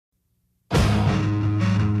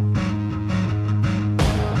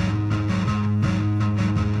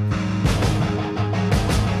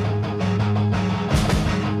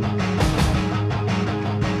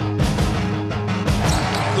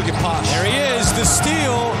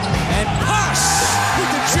steal, and Hush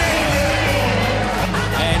with the jam.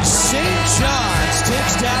 And St. John's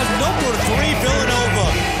takes down number 3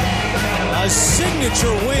 Villanova. A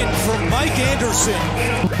signature win for Mike Anderson.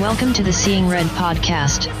 Welcome to the Seeing Red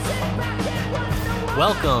podcast.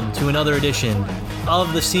 Welcome to another edition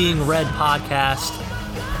of the Seeing Red podcast.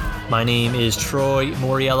 My name is Troy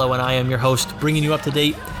Moriello, and I am your host, bringing you up to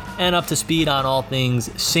date and up to speed on all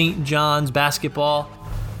things St. John's basketball.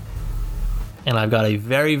 And I've got a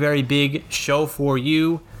very, very big show for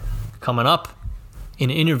you coming up.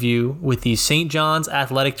 An interview with the St. John's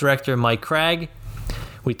athletic director, Mike Cragg.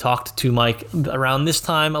 We talked to Mike around this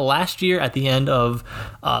time last year at the end of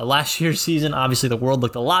last year's season. Obviously, the world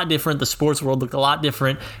looked a lot different. The sports world looked a lot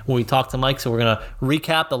different when we talked to Mike. So we're going to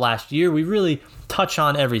recap the last year. We really touch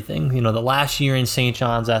on everything. You know, the last year in St.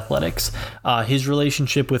 John's athletics, his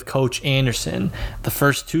relationship with Coach Anderson, the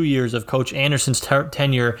first 2 years of Coach Anderson's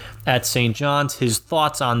tenure at St. John's, his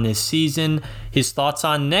thoughts on this season, his thoughts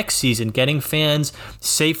on next season, getting fans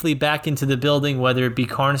safely back into the building, whether it be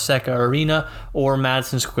Carnesecca Arena or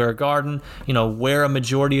Madison Square Garden, you know, where a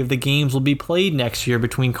majority of the games will be played next year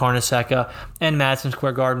between Carnesecca and Madison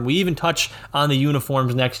Square Garden. We even touch on the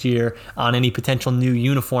uniforms next year, on any potential new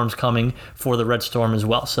uniforms coming for the Red Storm as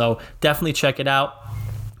well. So definitely check it out.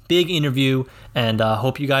 Big interview, and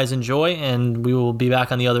hope you guys enjoy, and we will be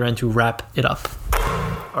back on the other end to wrap it up.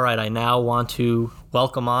 All right, I now want to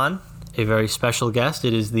welcome on a very special guest.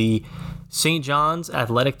 It is the St. John's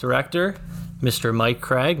athletic director, Mr. Mike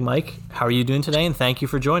Cragg. Mike, how are you doing today? And thank you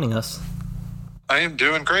for joining us. I am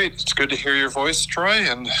doing great. It's good to hear your voice, Troy,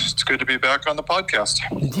 and it's good to be back on the podcast.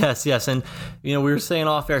 Yes. And, you know, we were saying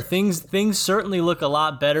off air, things certainly look a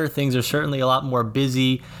lot better. Things are certainly a lot more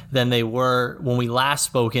busy than they were when we last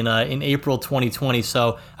spoke in April 2020.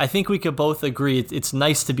 So I think we could both agree it's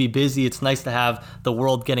nice to be busy. It's nice to have the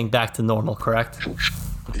world getting back to normal, correct?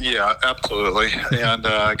 Yeah, absolutely. And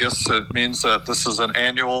I guess it means that this is an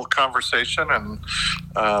annual conversation.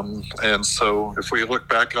 And so if we look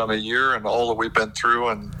back on a year and all that we've been through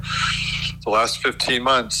and the last 15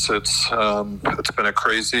 months, it's been a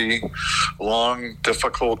crazy, long,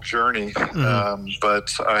 difficult journey.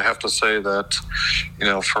 But I have to say that, you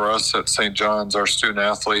know, for us at St. John's, our student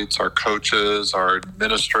athletes, our coaches, our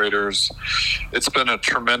administrators, it's been a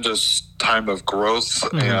tremendous time of growth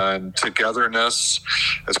and togetherness,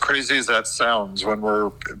 as crazy as that sounds when we're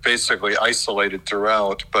basically isolated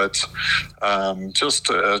throughout, but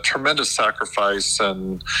just a tremendous sacrifice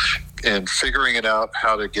and figuring it out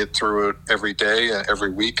how to get through it every day,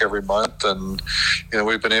 every week, every month. And, you know,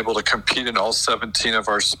 we've been able to compete in all 17 of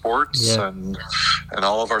our sports, and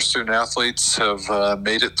all of our student athletes have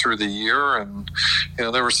made it through the year. And, you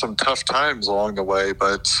know, there were some tough times along the way,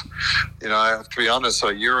 but, you know, I have to be honest,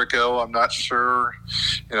 a year ago, I'm not sure,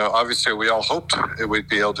 you know, obviously we all hoped we'd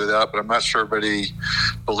be able to do that, but I'm not sure everybody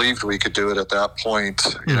believed we could do it at that point.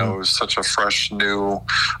 You know, it was such a fresh, new,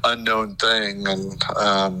 unknown thing.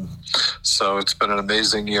 And, so it's been an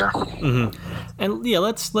amazing year. And yeah,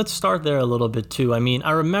 let's start there a little bit too. I mean,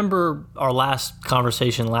 I remember our last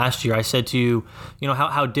conversation last year. I said to you, you know,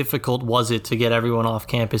 how difficult was it to get everyone off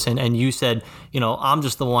campus? And you said, you know, I'm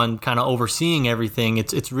just the one kind of overseeing everything.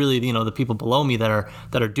 It's really, you know, the people below me that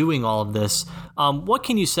are doing all of this. What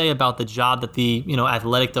can you say about the job that the, you know,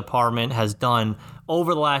 athletic department has done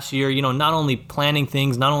over the last year, you know, not only planning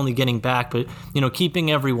things, not only getting back, but, you know, keeping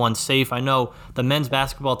everyone safe? I know the men's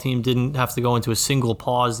basketball team didn't have to go into a single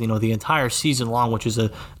pause, you know, the entire season long, which is a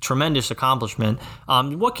tremendous accomplishment.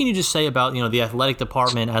 What can you just say about, you know, the athletic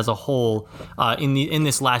department as a whole in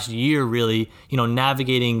this last year, really, you know,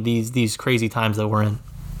 navigating these crazy times that we're in?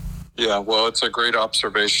 Yeah, well, it's a great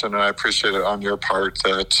observation, and I appreciate it on your part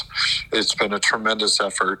that it's been a tremendous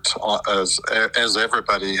effort as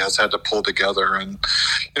everybody has had to pull together. And,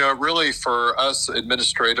 you know, really for us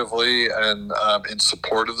administratively and in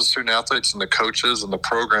support of the student athletes and the coaches and the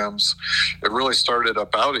programs, it really started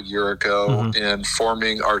about a year ago in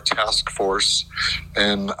forming our task force.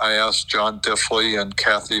 And I asked John Diffley and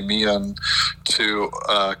Kathy Meehan to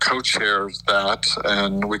co-chair that,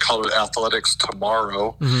 and we called it Athletics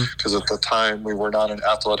Tomorrow, because at the time we were not in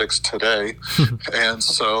athletics today. And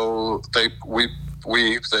so they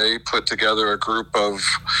put together a group of,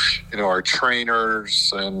 you know, our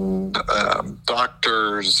trainers and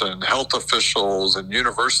doctors and health officials and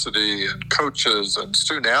university and coaches and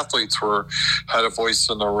student athletes had a voice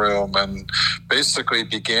in the room, and basically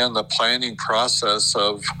began the planning process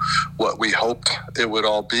of what we hoped it would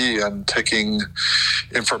all be, and taking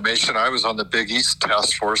information. I was on the Big East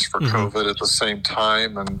task force for COVID at the same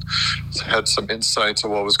time, and had some insights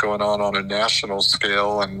of what was going on a national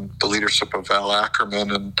scale, and the leadership of Val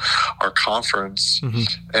Ackerman and our conference. And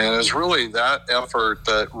it was really that effort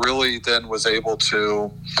that really then was able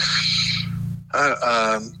to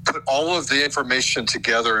put all of the information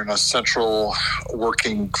together in a central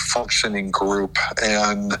working, functioning group,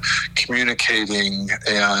 and communicating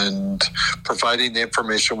and providing the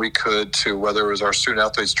information we could to, whether it was our student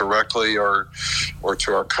athletes directly or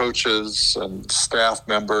to our coaches and staff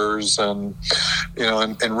members. And,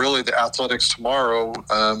 and really the Athletics Tomorrow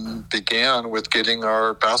began with getting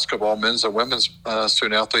our basketball men's and women's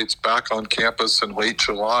student athletes back on campus in late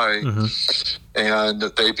July. And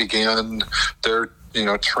they began their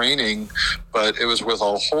training, but it was with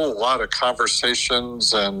a whole lot of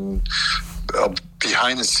conversations and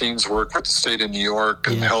behind the scenes work with the state of New York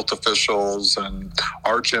and health officials and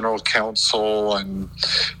our general counsel, and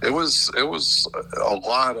it was a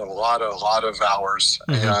lot of hours.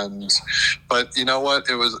 But you know what,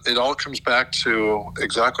 it all comes back to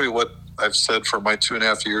exactly what I've said for my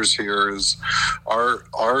 2.5 years here is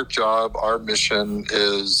our job, our mission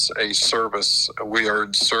is a service. We are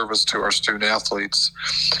in service to our student athletes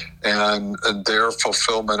and their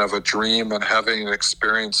fulfillment of a dream and having an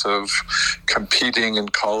experience of competing in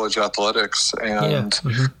college athletics. And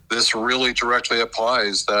this really directly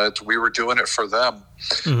applies that we were doing it for them.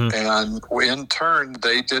 And in turn,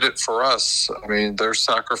 they did it for us. I mean, their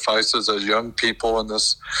sacrifices as young people in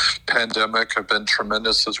this pandemic have been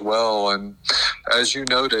tremendous as well. And as you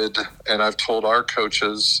noted, and I've told our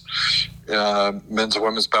coaches, men's and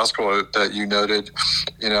women's basketball, that you noted,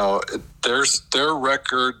 their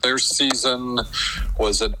record, their season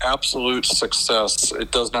was an absolute success.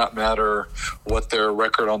 It does not matter what their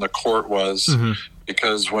record on the court was.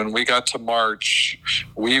 Because when we got to March,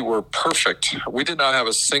 we were perfect. We did not have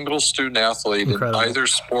a single student athlete in either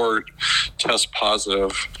sport test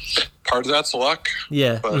positive. Part of that's luck,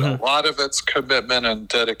 but a lot of it's commitment and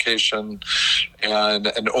dedication and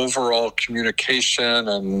an overall communication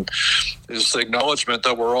and just the acknowledgement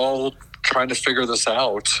that we're all trying to figure this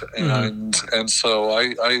out. And so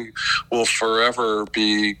I will forever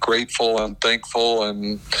be grateful and thankful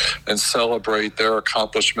and celebrate their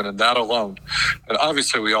accomplishment and that alone. And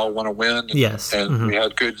obviously we all want to win. And we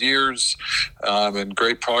had good years and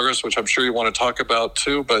great progress, which I'm sure you want to talk about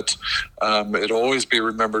too, but it'll always be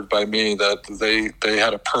remembered by me that they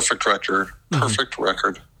had a perfect record.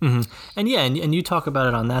 And and you talk about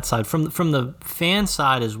it on that side. From the fan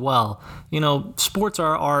side as well, sports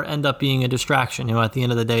are end up being a distraction. At the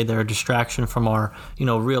end of the day, they're a distraction from our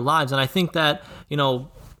real lives. And I think that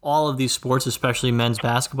all of these sports, especially men's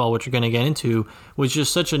basketball, which we're going to get into, was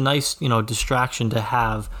just such a nice, distraction to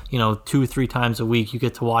have, 2 or 3 times a week. You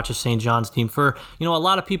get to watch a St. John's team for, a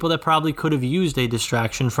lot of people that probably could have used a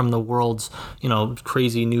distraction from the world's,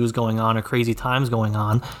 crazy news going on or crazy times going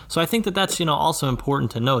on. So I think that that's, also important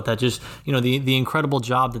to note that just, the incredible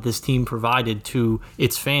job that this team provided to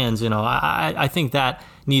its fans, I think that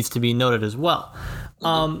needs to be noted as well.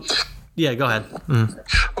 Yeah, go ahead.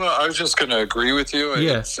 Well, I was just going to agree with you.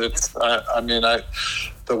 Yeah.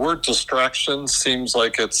 The word distraction seems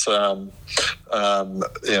like it's, I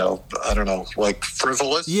don't know, like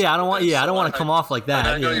frivolous. Yeah, I don't want to come off like that.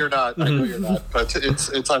 I know you're not. I know you're not. But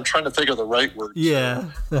it's. I'm trying to think of the right word.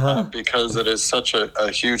 Yeah. Because it is such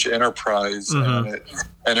a huge enterprise,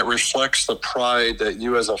 and it reflects the pride that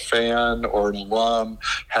you as a fan or an alum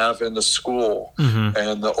have in the school,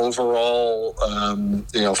 and the overall,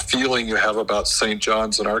 feeling you have about St.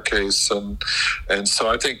 John's in our case, and so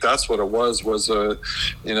I think that's what it was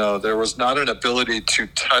there was not an ability to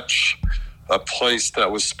touch a place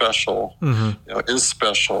that was special, is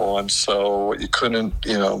special. And so you couldn't,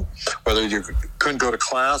 whether you couldn't go to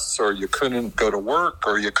class or you couldn't go to work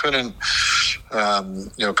or you couldn't,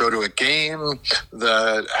 go to a game,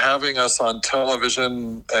 that having us on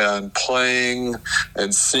television and playing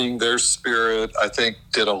and seeing their spirit, I think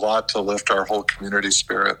did a lot to lift our whole community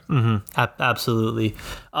spirit. Absolutely.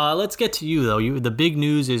 Let's get to you though. The big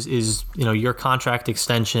news is your contract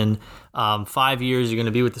extension. 5 years, you're going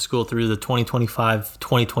to be with the school through the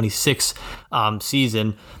 2025-2026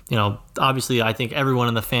 season. Obviously, I think everyone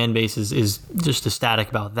in the fan base is just ecstatic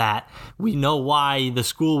about that. We know why the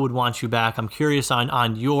school would want you back. I'm curious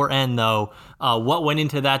on your end, though, what went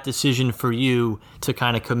into that decision for you to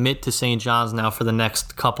kind of commit to St. John's now for the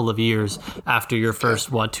next couple of years after your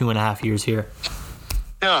first, 2.5 years here?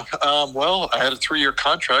 Yeah, well, I had a 3-year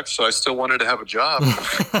contract, so I still wanted to have a job.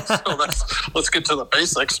 So let's get to the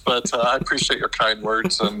basics. But I appreciate your kind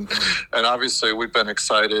words, and obviously we've been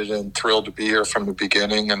excited and thrilled to be here from the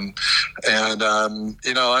beginning. And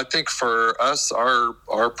I think for us,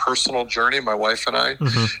 our personal journey, my wife and I,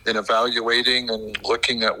 in evaluating and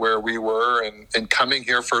looking at where we were, and coming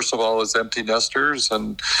here first of all as empty nesters,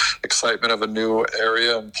 and excitement of a new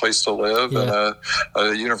area and place to live, and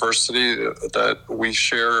a university that we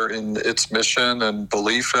share in its mission and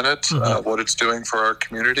belief in it, what it's doing for our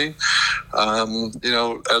community.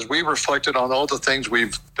 As we reflected on all the things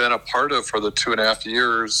we've been a part of for the 2.5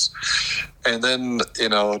 years, and then,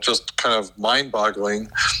 just kind of mind-boggling.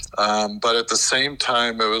 But at the same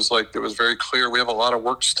time, it was very clear we have a lot of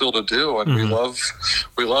work still to do, and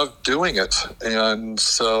we love doing it. And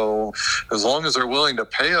so as long as they're willing to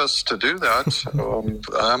pay us to do that,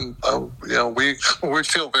 we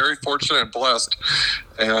feel very fortunate and blessed.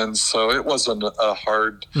 And so it wasn't a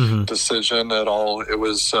hard decision at all. It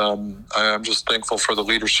was, I'm just thankful for the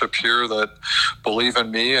leadership here that believe in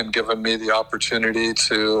me and given me the opportunity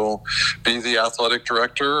to be the athletic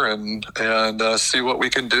director and see what we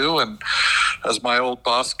can do. And as my old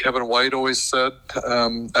boss, Kevin White, always said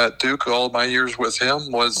at Duke, all my years with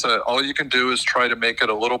him, was that all you can do is try to make it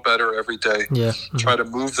a little better every day. Try to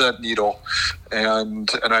move that needle.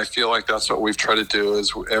 And I feel like that's what we've tried to do,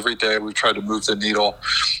 is every day we've tried to move the needle.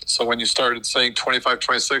 So when you started saying 25,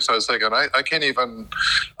 26, I was thinking, I can't even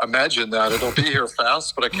imagine that. It'll be here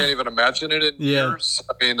fast, but I can't even imagine it in years.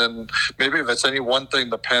 I mean, and maybe if it's any one thing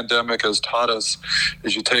the pandemic has taught us,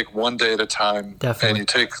 is you take one day at a time. Definitely. And you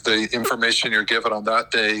take the information you're given on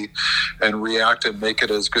that day and react and make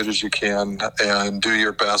it as good as you can and do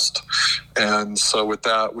your best. And so with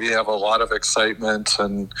that, we have a lot of excitement,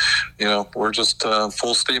 and, we're just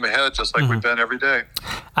full steam ahead, just like we've been every day.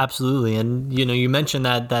 Absolutely. And, you mentioned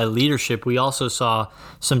that leadership. We also saw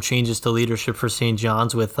some changes to leadership for St.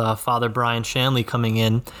 John's with Father Brian Shanley coming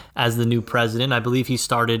in as the new president. I believe he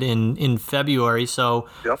started in February. So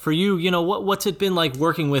for you, what's it been like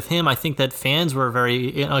working with him? I think that fans were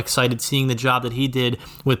very excited seeing the job that he did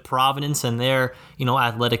with Providence and their,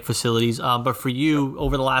 athletic facilities. But for you,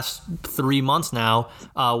 over the last 3 months now,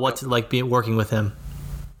 what's it like working with him?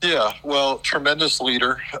 Yeah, well, tremendous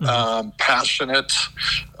leader, passionate,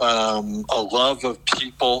 a love of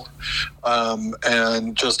people,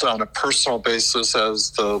 and just on a personal basis as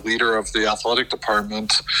the leader of the athletic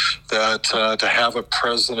department, that to have a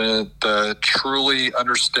president that truly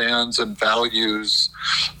understands and values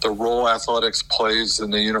the role athletics plays in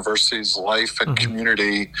the university's life and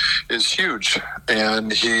community is huge.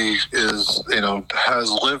 And he is,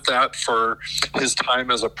 has lived that for his time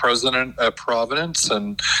as a president at Providence.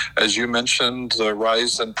 And as you mentioned, the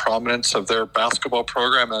rise and prominence of their basketball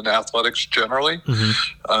program and athletics generally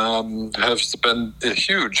has been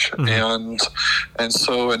huge. And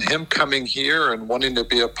so in him coming here and wanting to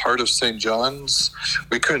be a part of St. John's,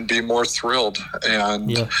 we couldn't be more thrilled.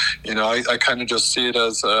 And, I kind of just see it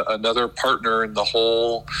as another partner in the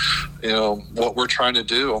whole, what we're trying to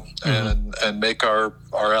do and make our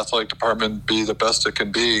athletic department be the best it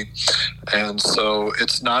can be. And so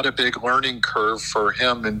it's not a big learning curve for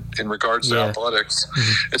him in regards to athletics.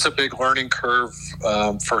 It's a big learning curve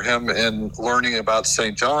for him in learning about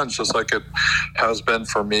St. John's, just like it has been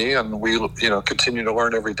for me. And we, continue to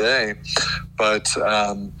learn every day. But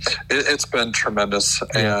it's been tremendous,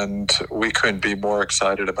 and we couldn't be more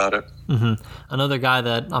excited about it. Another guy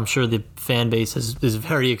that I'm sure the fan base is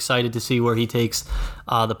very excited to see where he takes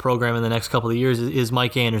the program in the next couple of years is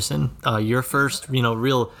Mike Anderson. Your first,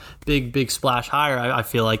 real big splash hire, I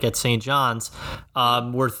feel like, at St. John's.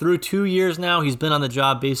 We're through 2 years now. He's been on the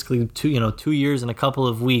job basically 2 years and a couple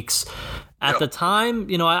of weeks. At the time,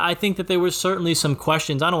 I think that there was certainly some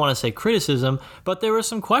questions. I don't want to say criticism, but there were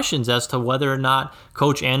some questions as to whether or not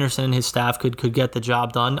Coach Anderson and his staff could get the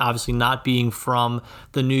job done. Obviously, not being from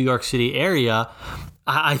the New York City area,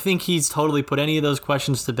 I think he's totally put any of those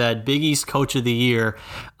questions to bed. Big East Coach of the Year.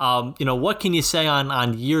 What can you say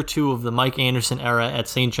on year 2 of the Mike Anderson era at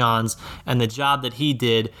St. John's and the job that he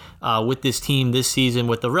did with this team this season,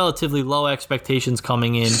 with the relatively low expectations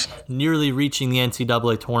coming in, nearly reaching the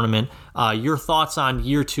NCAA tournament? Your thoughts on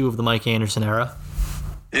year 2 of the Mike Anderson era?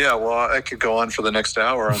 Yeah, well, I could go on for the next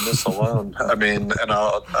hour on this alone. I mean, and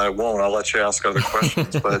I won't. I'll let you ask other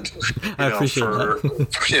questions. But I appreciate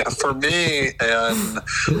that. For me and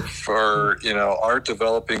for our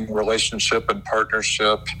developing relationship and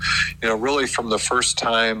partnership, really from the first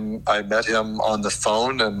time I met him on the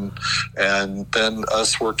phone and then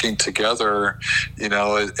us working together,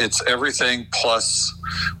 it's everything plus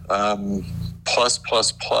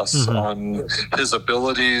plus on his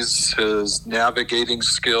abilities, his navigating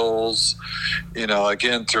skills.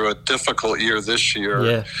 Again, through a difficult year this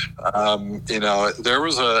year, there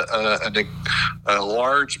was a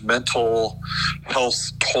large mental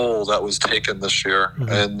health toll that was taken this year,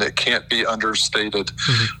 and it can't be understated.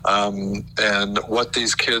 And what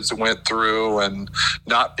these kids went through, and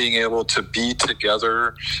not being able to be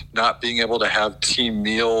together, not being able to have team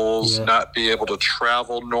meals, not be able to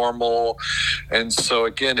travel normal. And so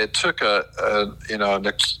again, it took an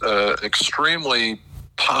extremely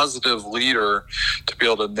positive leader to be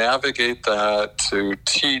able to navigate that, to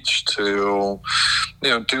teach, to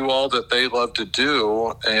do all that they love to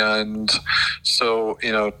do. And so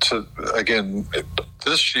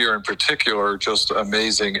this year in particular, just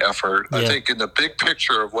amazing effort. I think in the big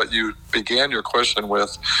picture of what you began your question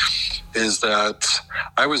with is that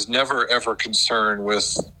I was never, ever concerned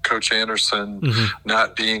with Coach Anderson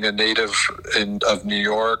not being a native of New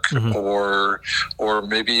York, or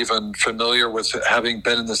maybe even familiar with having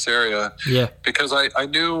been in this area. Because I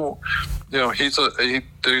knew,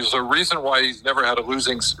 there's a reason why he's never had a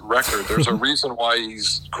losing record. There's a reason why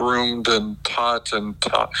he's groomed and taught and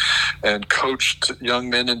coached young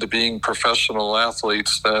men into being professional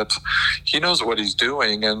athletes, that he knows what he's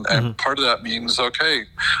doing. And part of that means, okay,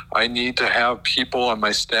 I need to have people on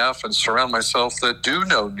my staff and surround myself that do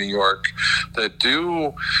know New York, that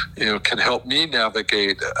do, can help me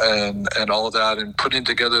navigate and all of that. And putting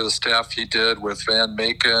together the staff he did with Van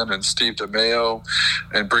Macon and Steve DeMeo,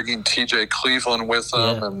 and bringing TJ Cleveland with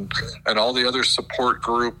them, and all the other support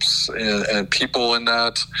groups and people in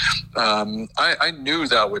that. I knew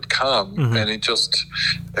that would come,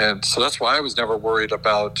 and so that's why I was never worried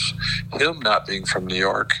about him not being from New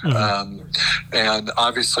York. And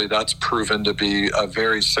obviously that's proven to be a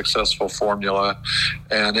very successful formula.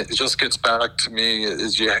 And it just gets back to me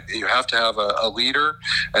is you have to have a leader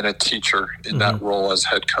and a teacher in that role as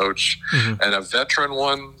head coach, and a veteran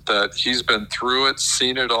one that he's been through it,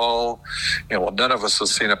 seen it all. None of us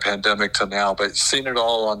has seen a pandemic to now, but seen it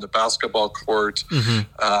all on the basketball court.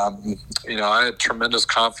 I had tremendous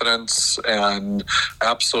confidence, and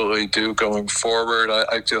absolutely do going forward.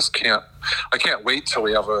 I can't wait till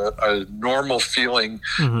we have a normal feeling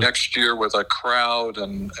next year with a crowd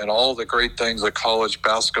and all the great things of college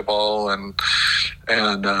basketball. And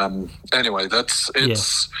anyway,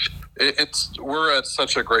 we're at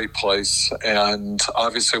such a great place, and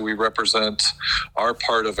obviously we represent our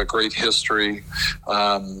part of a great history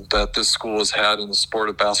that this school has had in the sport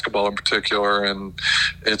of basketball in particular, and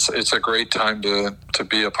it's a great time to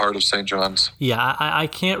be a part of St. John's. I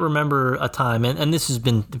can't remember a time, and this has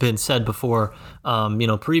been said before,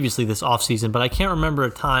 previously this offseason, but I can't remember a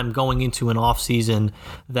time going into an offseason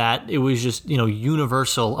that it was just,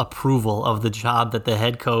 universal approval of the job that the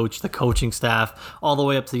head coach, the coaching staff, all the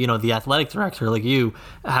way up to, the athletic director like you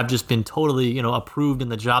have just been totally, approved in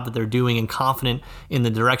the job that they're doing and confident in the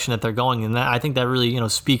direction that they're going. And I think that really,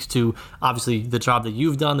 speaks to obviously the job that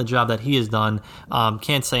you've done, the job that he has done.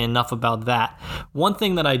 Can't say enough about that. One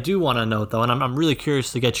thing that I do want to note though, and I'm really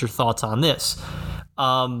curious to get your thoughts on this.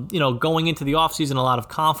 Going into the offseason, a lot of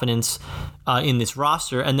confidence in this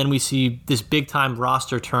roster, and then we see this big time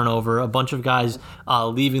roster turnover, a bunch of guys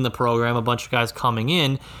leaving the program, a bunch of guys coming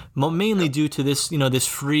in, mainly due to this, this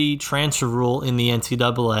free transfer rule in the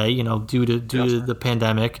NCAA, due to the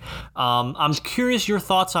pandemic. I'm curious your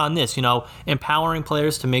thoughts on this, empowering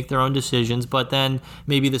players to make their own decisions, but then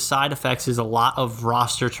maybe the side effects is a lot of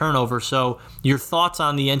roster turnover. So your thoughts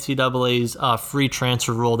on the NCAA's free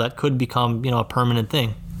transfer rule that could become, a permanent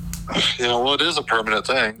thing? It is a permanent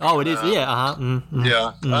thing. Oh, it is. I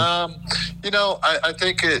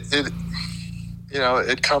think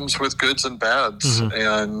it comes with goods and bads.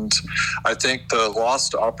 And I think the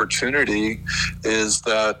lost opportunity is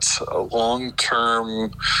that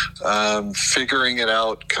long-term figuring it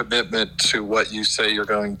out commitment to what you say you're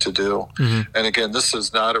going to do. And again, this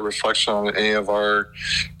is not a reflection on any of our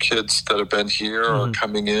kids that have been here or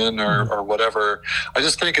coming in or whatever. I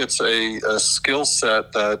just think it's a skill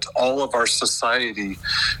set that all of our society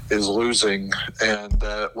is losing. And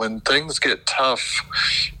that when things get tough,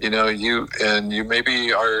 you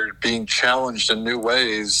maybe are being challenged in new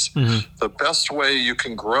ways, the best way you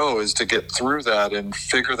can grow is to get through that and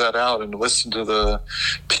figure that out and listen to the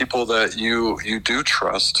people that you do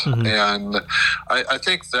trust. And I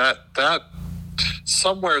think that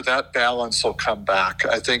somewhere that balance will come back.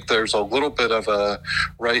 I think there's a little bit of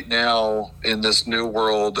right now in this new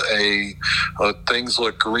world, things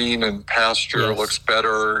look green and pasture Yes. looks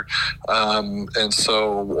better. And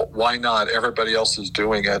so why not? Everybody else is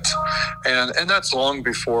doing it. And that's long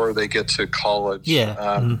before they get to college.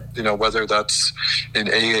 Yeah. Whether that's in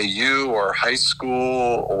AAU or high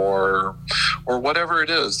school or whatever it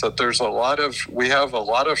is, that we have a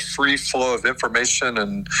lot of free flow of information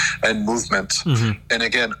and movement. And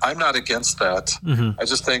again, I'm not against that. I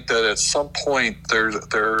just think that at some point there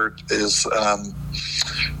is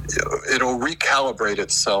it'll recalibrate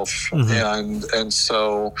itself. And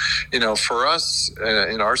so, for us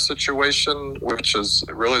in our situation, which is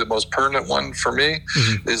really the most pertinent one for me,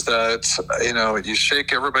 is that, you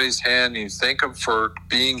shake everybody's hand, you thank them for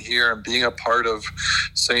being here and being a part of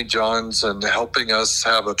St. John's and helping us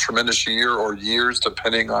have a tremendous year or years,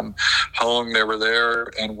 depending on how long they were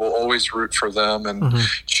there. And we'll always root for them and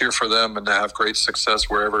cheer for them and to have great success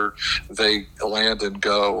wherever they land and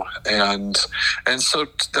go. And so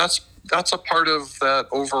that's a part of that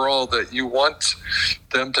overall, that you want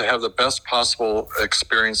them to have the best possible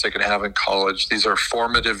experience they can have in college. These are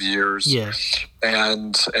formative years. Yeah.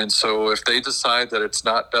 And so if they decide that it's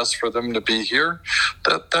not best for them to be here,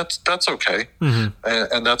 that's okay.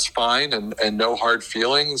 And that's fine, and no hard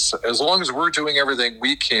feelings, as long as we're doing everything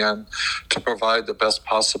we can to provide the best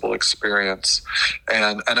possible experience.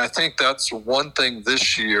 And I think that's one thing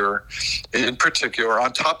this year in particular,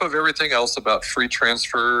 on top of everything else about free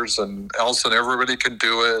transfers and everybody can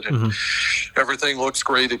do it and everything looks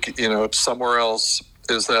great, somewhere else,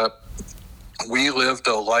 is that we lived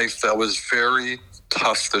a life that was very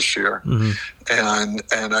tough this year. And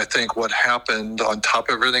I think what happened on top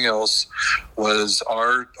of everything else was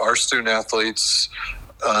our student athletes,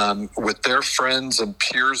 with their friends and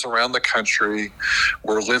peers around the country,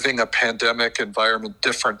 were living a pandemic environment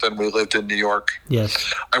different than we lived in New York.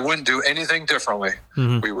 Yes. I wouldn't do anything differently.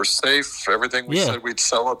 We were safe. Everything we said we'd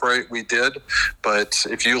celebrate, we did. But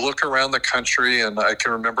if you look around the country, and I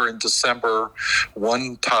can remember in December,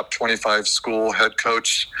 one top 25 school head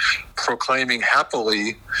coach proclaiming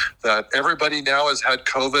happily that everybody now has had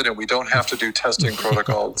COVID and we don't have to do testing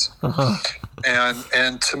protocols.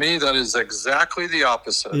 And to me, that is exactly the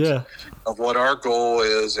opposite of what our goal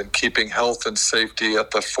is in keeping health and safety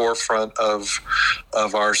at the forefront of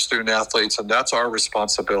our student athletes. And that's our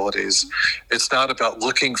responsibilities. It's not about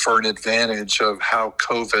looking for an advantage of how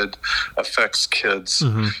COVID affects kids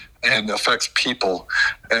and affects people.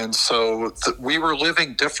 And so we were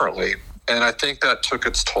living differently. And I think that took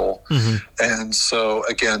its toll. And so,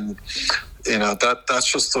 again,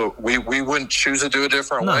 that's just we wouldn't choose to do a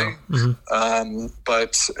different way.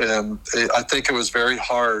 But I think it was very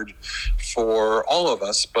hard for all of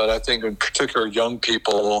us, but I think in particular young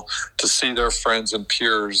people, to see their friends and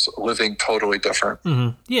peers living totally different.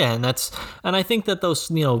 Yeah, and I think that those,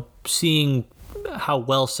 seeing how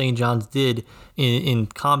well St. John's did in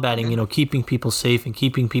combating, keeping people safe and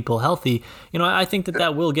keeping people healthy, I think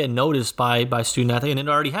that will get noticed by student athletes, and it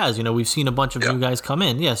already has. We've seen a bunch of new guys come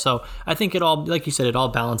in. Yeah, so I think it all, like you said, it all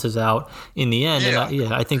balances out in the end.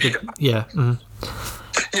 And I think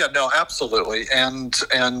Yeah, no, absolutely. And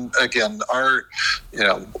again,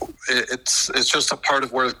 it's just a part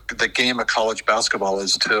of where the game of college basketball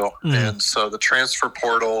is too. And so the transfer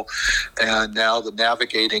portal and now the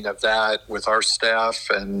navigating of that with our staff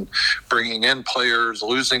and bringing in players,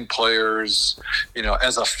 losing players,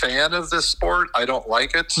 as a fan of this sport, I don't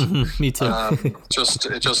like it. Me too. just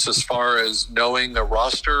as far as knowing the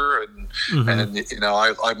roster and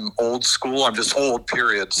I'm old school. I'm just old,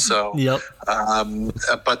 period. So,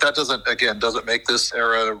 but that doesn't make this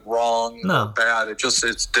era wrong or bad.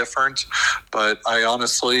 It's different. But I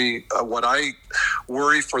honestly, what I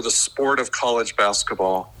worry for the sport of college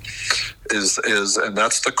basketball is, and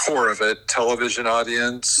that's the core of it, television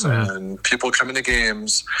audience and people coming to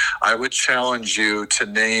games. I would challenge you to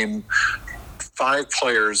name 5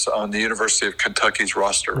 players on the University of Kentucky's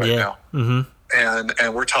roster right now.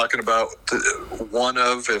 And we're talking about one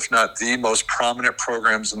of, if not the most prominent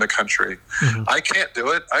programs in the country. I can't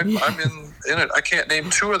do it. I'm in it. I can't name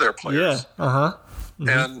 2 of their players.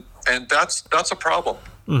 And that's a problem.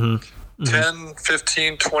 10,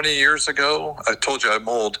 15, 20 years ago, I told you I'm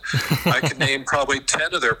old. I could name probably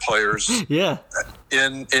 10 of their players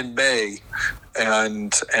in May.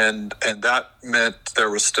 and that meant there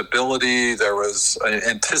was stability, there was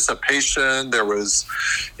anticipation, there was,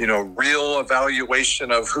 real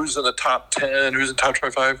evaluation of who's in the top 10, who's in the top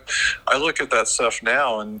 25. I look at that stuff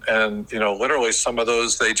now, and literally some of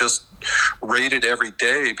those they just rated every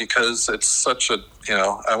day because it's such a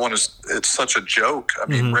it's such a joke. I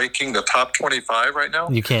mean, ranking the top 25 right now,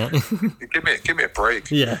 you can't. give me a break.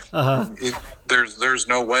 Yeah. There's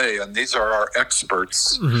no way, and these are our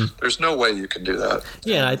experts. There's no way you can do that.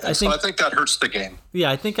 Yeah, I think that hurts the game. Yeah,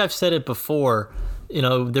 I think I've said it before.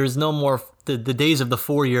 There's no more. The days of the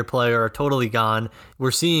 4-year player are totally gone. We're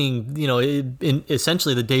seeing,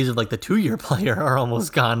 essentially the days of like the 2-year player are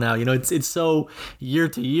almost gone now. It's so year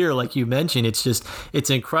to year, like you mentioned. It's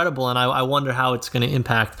incredible, and I wonder how it's going to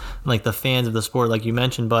impact like the fans of the sport, like you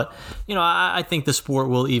mentioned. But I think the sport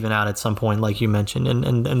will even out at some point, like you mentioned,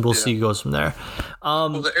 and we'll see who goes from there. Well,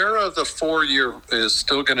 the era of the 4-year is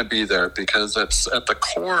still going to be there because it's at the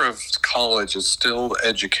core of college is still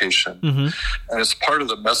education, and it's part of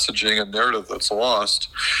the messaging and narrative that's lost.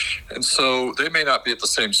 And so they may not be at the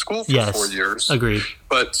same school for 4 years. Agreed.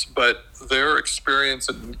 But their experience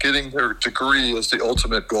in getting their degree is the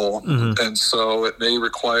ultimate goal. And so it may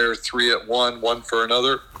require 3 at one for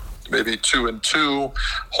another, maybe 2 and 2.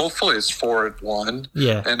 Hopefully it's 4 at one.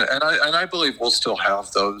 Yeah. And I believe we'll still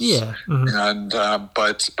have those. Yeah. And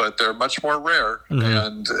but they're much more rare.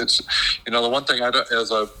 And it's the one thing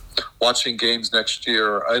watching games next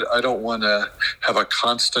year, I don't want to have a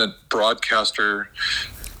constant broadcasters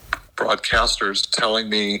telling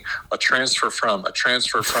me a transfer from. I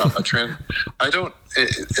don't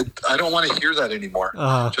want to hear that anymore.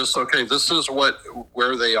 Just okay, this is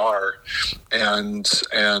where they are, and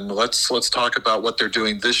let's talk about what they're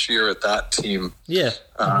doing this year at that team. Yeah.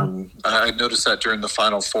 I noticed that during the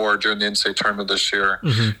Final Four, during the NCAA tournament this year,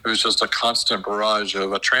 it was just a constant barrage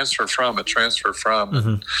of a transfer from. That's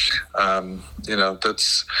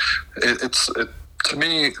it's. To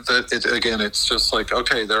me, it's just like,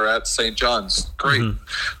 okay, they're at St. John's, great.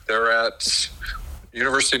 They're at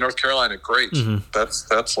University of North Carolina, great. Let's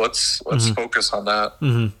focus on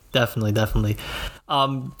that. Definitely.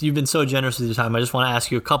 You've been so generous with your time. I just want to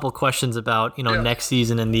ask you a couple questions about next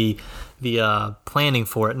season and the planning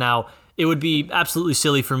for it. Now, it would be absolutely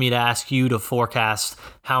silly for me to ask you to forecast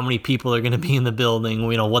how many people are going to be in the building,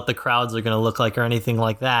 what the crowds are going to look like or anything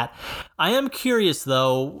like that. I am curious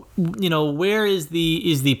though, where is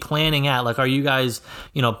the planning at? Like, are you guys,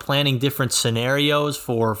 planning different scenarios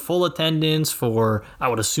for full attendance, for, I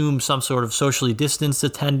would assume, some sort of socially distanced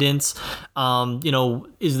attendance?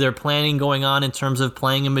 Is there planning going on in terms of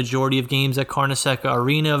playing a majority of games at Carnesecca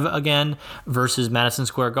Arena again versus Madison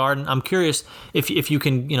Square Garden? I'm curious if you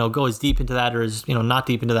can, go as deep into that or as, not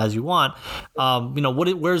deep into that as you want.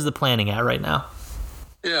 Where's the planning at right now?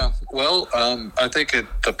 Yeah, well, I think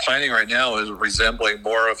the planning right now is resembling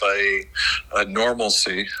more of a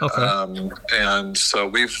normalcy. Okay. And so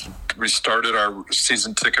we've restarted our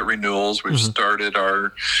season ticket renewals. We've started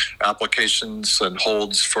our applications and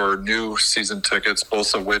holds for new season tickets,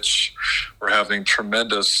 both of which we're having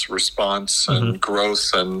tremendous response and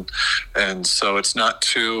growth. And so it's not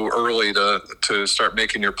too early to start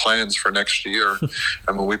making your plans for next year.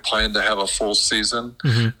 I mean, we plan to have a full season.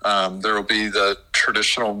 There will be the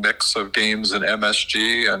traditional mix of games in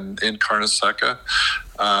MSG and in Carnesecca.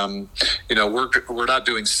 We're not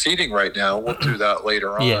doing seating right now. We'll do that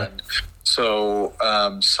later on. Yeah. So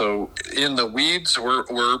in the weeds,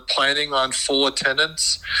 we're planning on full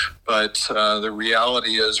attendance, but the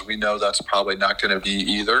reality is we know that's probably not going to be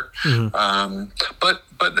either.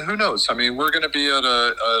 But who knows? I mean, we're going to be at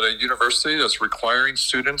a university that's requiring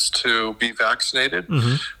students to be vaccinated.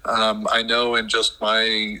 I know in just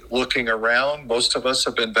my looking around, most of us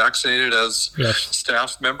have been vaccinated as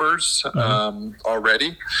staff members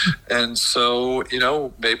already. And so,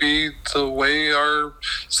 maybe the way our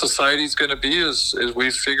society is going to be is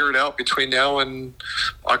we figured out between now and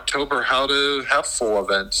October how to have full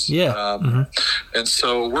events. And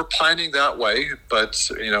so we're planning that way,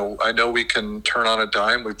 but I know we can turn on a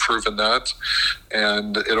dime. We've proven that,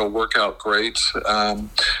 and it'll work out great. And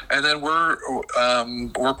then we're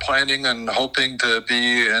planning and hoping to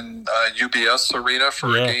be in UBS Arena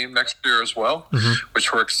for a game next year as well,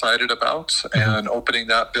 which we're excited about, and opening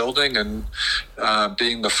that building and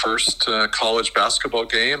being the first college basketball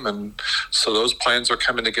game. And so those plans are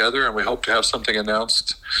coming together, and we hope to have something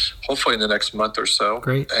announced hopefully in the next month or so.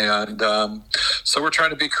 Great. And so we're trying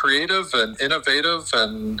to be creative and innovative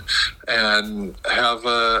and have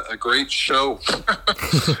a great show.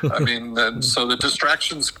 I mean, and so the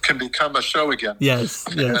distractions can become a show again. Yes.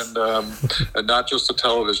 And not just a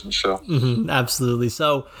television show. Absolutely.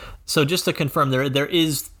 So So just to confirm,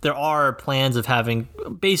 there are plans of having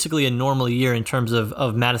basically a normal year in terms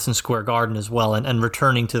of Madison Square Garden as well, and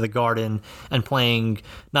returning to the Garden and playing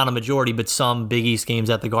not a majority but some Big East games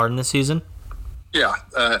at the Garden this season. Yeah,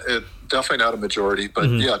 definitely not a majority, but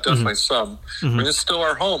yeah, definitely some. I mean, it's still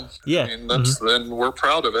our home. Yeah. I mean, and we're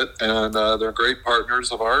proud of it, and they're great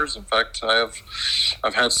partners of ours. In fact,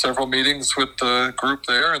 I've had several meetings with the group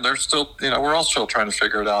there, and they're still, we're all still trying to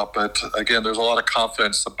figure it out. But again, there's a lot of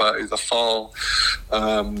confidence about the fall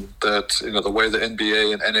that the way the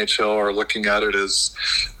NBA and NHL are looking at it is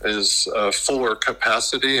fuller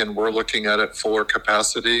capacity, and we're looking at it fuller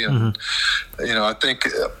capacity, and I think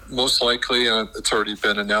most likely, it's already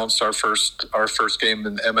been announced, our first game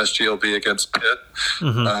in MSG will be against Pitt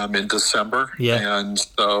in December. Yeah. And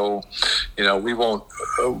so, we won't,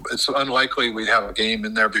 it's unlikely we'd have a game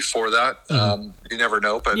in there before that. You never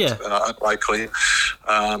know, but unlikely.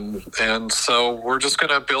 And so we're just going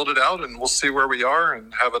to build it out, and we'll see where we are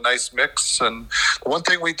and have a nice mix. And one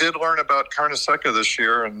thing we did learn about Carnesecca this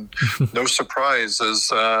year, and no surprise,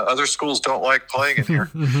 is other schools don't like playing in here.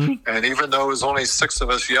 And even though it was only 6 of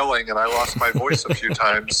us yelling and I lost my voice a few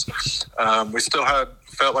times, we still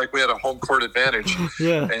felt like we had a home court advantage.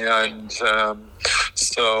 Yeah. And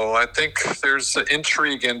so I think there's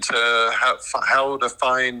intrigue into how to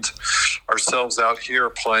find ourselves out here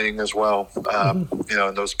playing as well,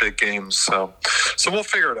 in those big games. So we'll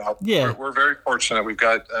figure it out. Yeah. We're very fortunate. We've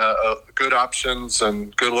got good options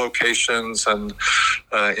and good locations, and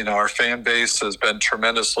our fan base has been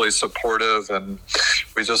tremendously supportive, and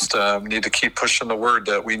we just need to keep pushing the word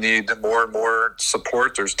that we need more and more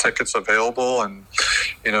support. There's tickets available, and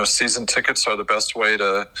season tickets are the best way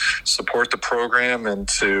to support the program and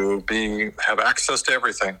to have access to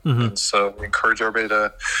everything. And so we encourage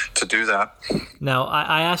everybody to do that. Now,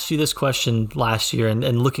 I asked you this question last year,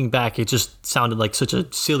 and looking back, it just sounded like such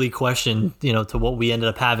a silly question, to what we ended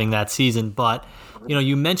up having that season. But,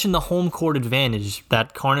 you mentioned the home court advantage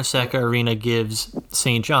that Carnesecca Arena gives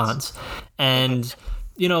St. John's. And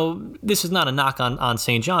this is not a knock on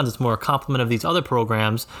St. John's. It's more a compliment of these other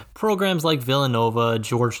programs. Programs like Villanova,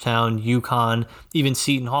 Georgetown, UConn, even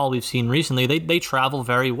Seton Hall we've seen recently, they travel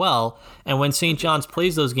very well. And when St. John's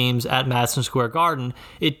plays those games at Madison Square Garden,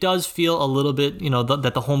 it does feel a little bit,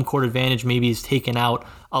 that the home court advantage maybe is taken out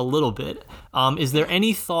a little bit. Is there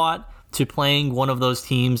any thought to playing one of those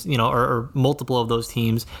teams, or multiple of those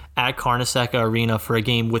teams at Carnesecca Arena for a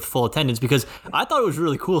game with full attendance? Because I thought it was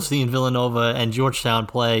really cool seeing Villanova and Georgetown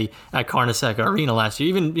play at Carnesecca Arena last year,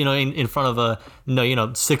 even, in front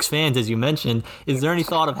of 6 fans, as you mentioned. Is there any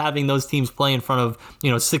thought of having those teams play in front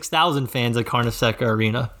of, 6,000 fans at Carnesecca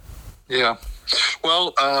Arena? Yeah.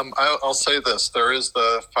 Well, I'll say this. There is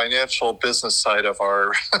the financial business side of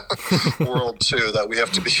our world, too, that we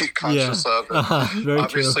have to be conscious of. And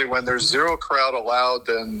obviously, when there's zero crowd allowed,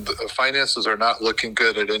 then the finances are not looking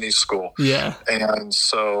good at any school. Yeah. And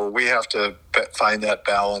so we have to find that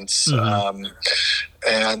balance.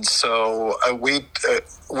 And so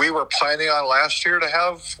we were planning on last year to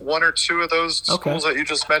have 1 or 2 of those schools that you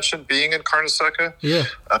just mentioned being in Carnesecca. Yeah.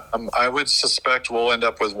 I would suspect we'll end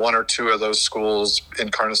up with 1 or 2 of those schools in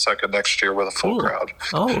Carnesecca next year with a full crowd.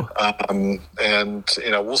 Oh. And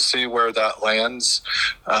we'll see where that lands.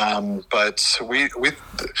 But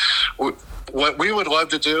what we would love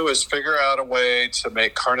to do is figure out a way to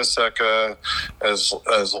make Carnesecca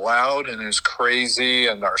as loud and as crazy,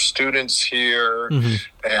 and our students here.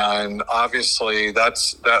 And obviously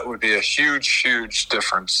that would be a huge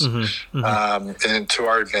difference and to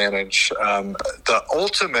our advantage. The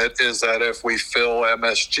ultimate is that if we fill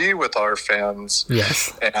MSG with our fans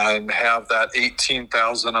and have that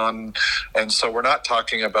 18,000 on, and so we're not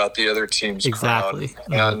talking about the other team's crowd.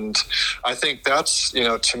 And I think that's,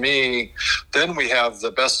 to me, then we have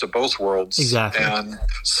the best of both worlds. Exactly. And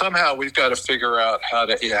somehow we've got to figure out how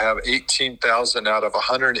to have 18,000 out of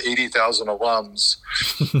 180,000 alums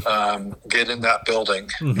get in that building.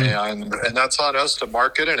 And that's on us to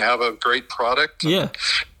market and have a great product.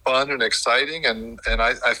 Fun and exciting, and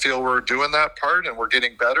I feel we're doing that part, and we're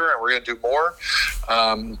getting better, and we're going to do more.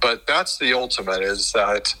 But that's the ultimate, is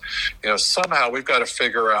that somehow we've got to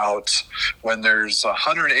figure out, when there's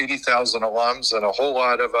 180,000 alums and a whole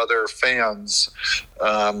lot of other fans,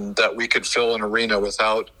 that we could fill an arena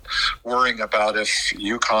without worrying about if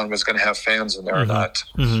UConn was going to have fans in there or not.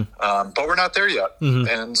 But we're not there yet,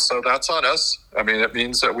 and so that's on us. I mean, it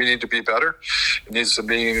means that we need to be better. It needs to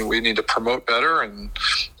mean we need to promote better, and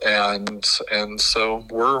so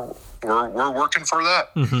we're working for that.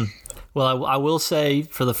 Well, I will say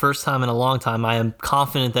for the first time in a long time, I am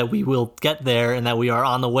confident that we will get there and that we are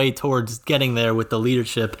on the way towards getting there with the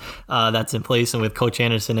leadership that's in place and with Coach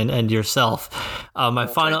Anderson and yourself. My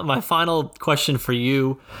final question for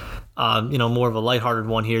you, more of a lighthearted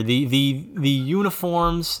one here. The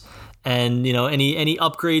uniforms and any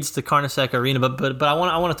upgrades to Carnesec Arena, but I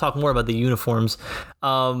want to talk more about the uniforms.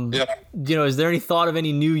 Is there any thought of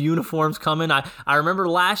any new uniforms coming? I remember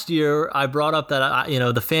last year I brought up that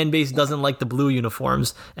the fan base doesn't like the blue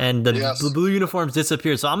uniforms, and the blue uniforms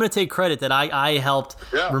disappeared. So I'm going to take credit that I helped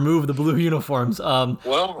remove the blue uniforms. Are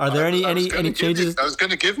there any changes? I was going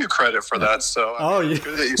to give you credit for that. So it's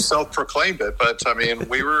good that you self-proclaimed it. But I mean,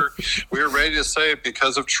 we were ready to say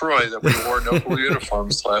because of Troy that we wore no blue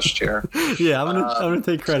uniforms last year. Yeah, I'm gonna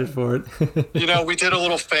take credit for it. We did a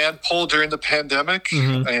little fan poll during the pandemic,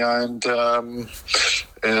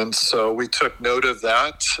 and so we took note of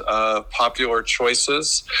that, popular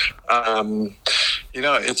choices.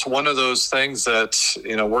 It's one of those things that,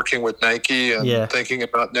 working with Nike and thinking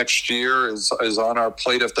about next year is on our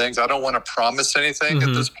plate of things. I don't want to promise anything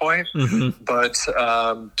at this point, but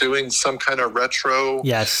doing some kind of retro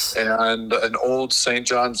and an old St.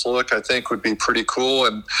 John's look, I think would be pretty cool.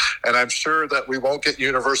 And I'm sure that we won't get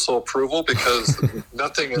universal approval because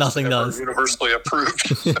nothing is ever universally approved.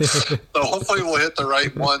 So hopefully we'll hit the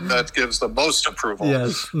right one that gives the most approval.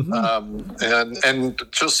 Yes. And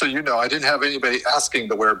just so you know, I didn't have anybody asking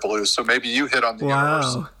to wear blue, so maybe you hit on the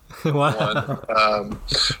universal one.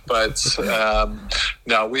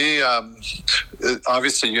 No, we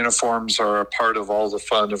obviously uniforms are a part of all the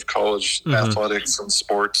fun of college athletics and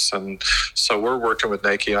sports, and so we're working with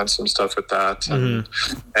Nike on some stuff with that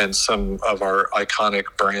and some of our iconic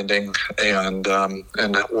branding, and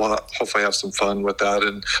we'll hopefully have some fun with that,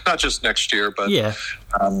 and not just next year, but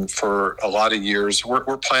for a lot of years.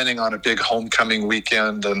 We're planning on a big homecoming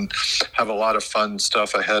weekend and have a lot of fun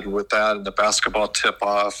stuff ahead with that, and the basketball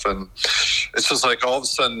tip-off, and it's just like all of a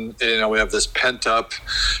sudden, we have this pent-up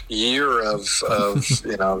year of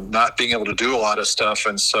not being able to do a lot of stuff,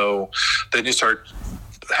 and so then you start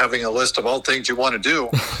having a list of all things you want to do,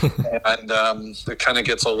 and it kind of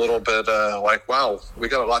gets a little bit like, wow, we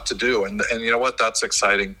got a lot to do, and you know what, that's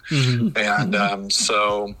exciting. And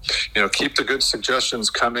so keep the good suggestions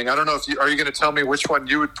coming. I don't know are you going to tell me which one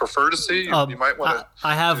you would prefer to see? You might want to.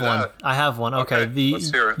 I have one. Okay. Let's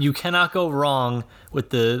hear it. You cannot go wrong with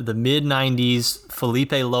the mid 90s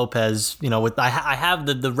Felipe Lopez. I have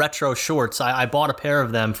the retro shorts. I bought a pair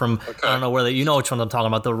of them from I don't know where you know which one I'm talking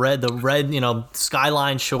about. The red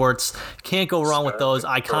skyline shorts. Can't go wrong with those.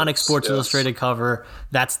 Iconic Sports Illustrated cover.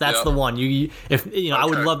 That's the one. I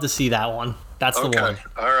would love to see that one. That's the one.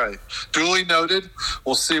 All right. Duly noted.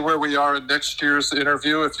 We'll see where we are in next year's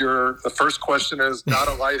interview. If the first question is not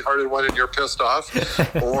a lighthearted one and you're pissed off,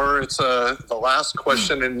 or it's the last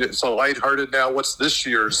question and it's a lighthearted now, what's this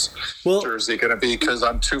year's jersey going to be? Because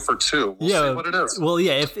I'm 2 for 2. We'll see what it is. Well,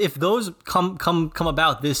 if those come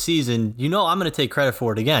about this season, I'm going to take credit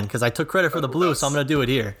for it again because I took credit for the blue, so I'm going to do it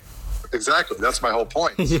here. Exactly. That's my whole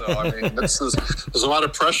point. So, I mean, there's a lot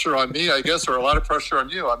of pressure on me, I guess, or a lot of pressure on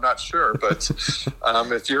you. I'm not sure. But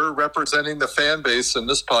if you're representing the fan base in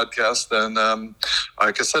this podcast, then,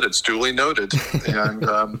 like I said, it's duly noted. And,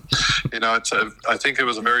 I think it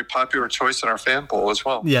was a very popular choice in our fan poll as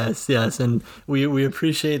well. Yes. And we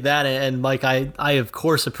appreciate that. And, Mike, I of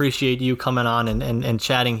course, appreciate you coming on and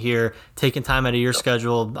chatting here, taking time out of your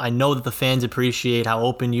schedule. I know that the fans appreciate how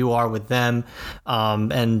open you are with them.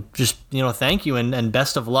 And just, thank you and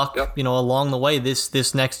best of luck, along the way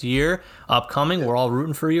this next year upcoming. We're all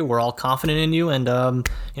rooting for you. We're all confident in you. And,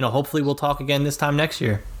 hopefully we'll talk again this time next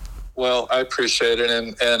year. Well, I appreciate it.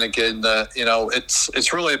 And again,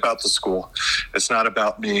 it's really about the school. It's not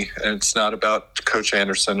about me, and it's not about Coach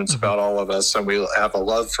Anderson. It's about all of us. And we have a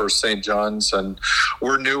love for St. John's, and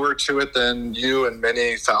we're newer to it than you and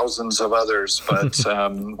many thousands of others. But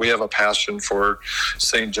we have a passion for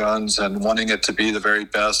St. John's and wanting it to be the very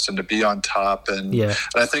best and to be on top. And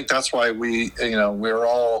I think that's why we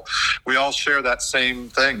all share that same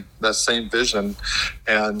thing, that same vision.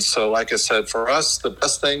 And so, like I said, for us, the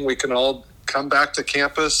best thing we can all come back to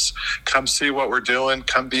campus, come see what we're doing,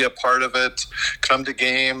 come be a part of it, come to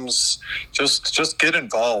games, just get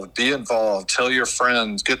involved, be involved, tell your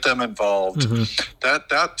friends, get them involved.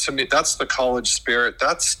 That to me, that's the college spirit.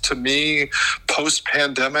 That's to me,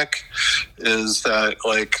 post-pandemic, is that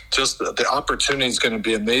just the opportunity is going to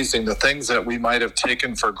be amazing. The things that we might have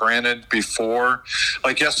taken for granted before,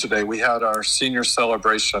 like yesterday, we had our senior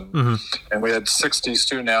celebration and we had 60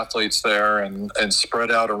 student athletes there and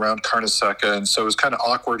spread out around Carnesec. Carnesecca, and so it was kind of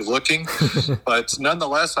awkward looking. But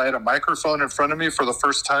nonetheless, I had a microphone in front of me for the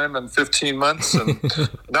first time in 15 months, and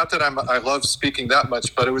not that I love speaking that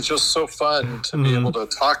much, but it was just so fun to be able to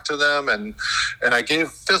talk to them, and I gave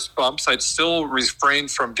fist bumps. I'd still refrain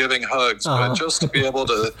from giving hugs, but just to be able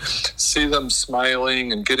to see them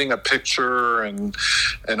smiling and getting a picture and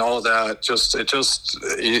all of that,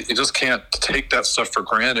 you just can't take that stuff for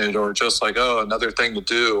granted, or just like, oh, another thing to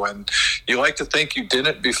do. And you like to think you did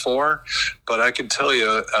it before, but I can tell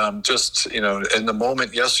you, just, in the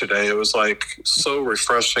moment yesterday, it was like so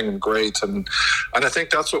refreshing and great. And I think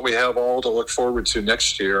that's what we have all to look forward to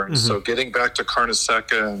next year. And so getting back to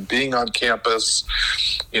Carnesecca and being on campus,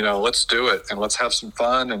 let's do it, and let's have some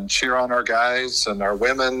fun and cheer on our guys and our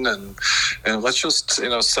women, and let's just,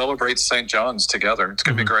 celebrate St. John's together. It's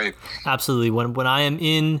going to be great. Absolutely. When I am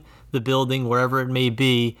in the building, wherever it may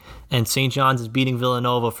be, and St. John's is beating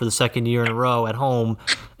Villanova for the second year in a row at home,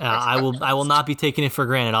 I will not be taking it for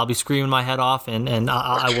granted. I'll be screaming my head off, and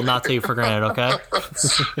I will not take it for granted, okay?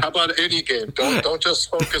 How about any game? Don't just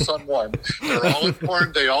focus on one. They're all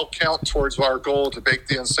important. They all count towards our goal to make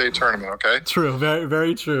the NCAA tournament, okay? True. Very,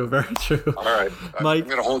 very true. Very true. All right. Mike, I'm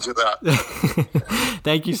going to hold you to that.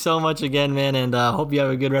 Thank you so much again, man, and hope you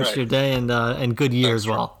have a good rest of your day and good year as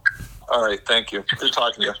well. All right. Thank you. Good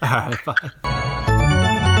talking to you. All right. Bye.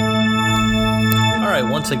 All right,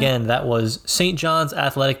 once again, that was St. John's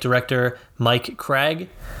Athletic Director Mike Cragg,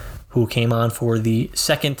 who came on for the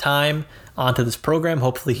second time onto this program.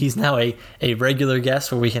 Hopefully he's now a regular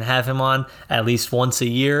guest where we can have him on at least once a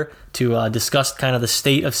year to discuss kind of the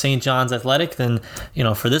state of St. John's Athletic, then,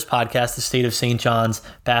 for this podcast, the state of St. John's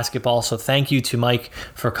basketball. So thank you to Mike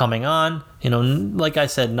for coming on. Like I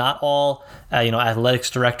said, not all, athletics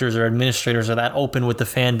directors or administrators are that open with the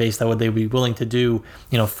fan base that would they be willing to do,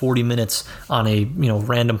 40 minutes on a,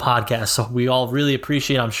 random podcast. So we all really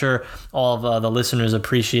appreciate, I'm sure all of the listeners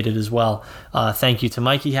appreciate it as well. Thank you to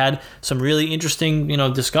Mike. He had some really interesting,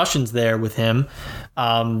 discussions there with him.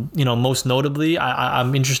 Most notably,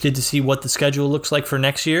 I'm interested to see what the schedule looks like for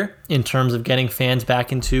next year in terms of getting fans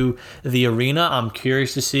back into the arena. I'm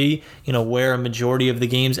curious to see, where a majority of the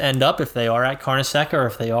games end up, if they are at Carnesecca or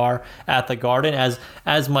if they are at the Garden.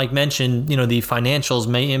 As Mike mentioned, the financials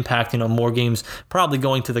may impact, more games probably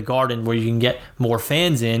going to the Garden where you can get more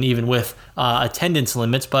fans in, even with attendance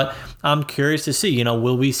limits. But I'm curious to see,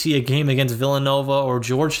 will we see a game against Villanova or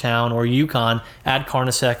Georgetown or UConn at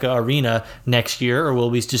Carnesecca Arena next year, or will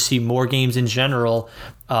we just see more games in general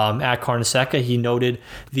at Carnesecca? He noted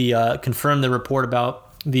confirmed the report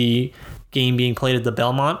about the game being played at the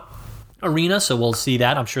Belmont Arena, so we'll see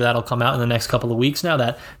that. I'm sure that'll come out in the next couple of weeks now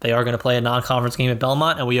that they are going to play a non-conference game at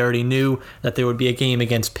Belmont, and we already knew that there would be a game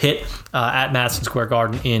against Pitt at Madison Square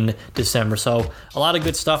Garden in December. So a lot of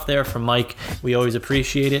good stuff there from Mike. We always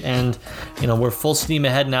appreciate it, and we're full steam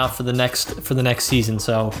ahead now for the next season.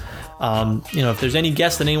 So if there's any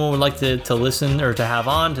guests that anyone would like to listen or to have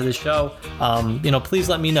on to the show, please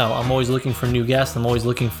let me know. I'm always looking for new guests. I'm always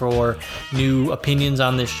looking for new opinions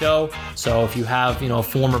on this show. So if you have, a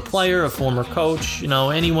former player, a former coach,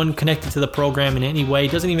 anyone connected to the program in any way,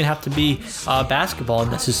 it doesn't even have to be basketball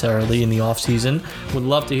necessarily in the off season. Would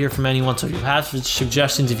love to hear from anyone. So if you have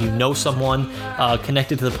suggestions, if you know someone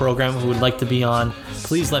connected to the program who would like to be on,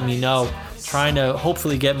 please let me know. Trying to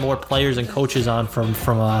hopefully get more players and coaches on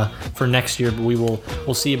for next year, but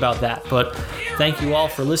we'll see about that. But thank you all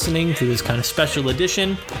for listening to this kind of special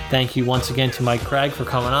edition. Thank you once again to Mike Cragg for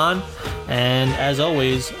coming on, and as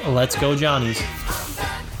always, let's go Johnnies.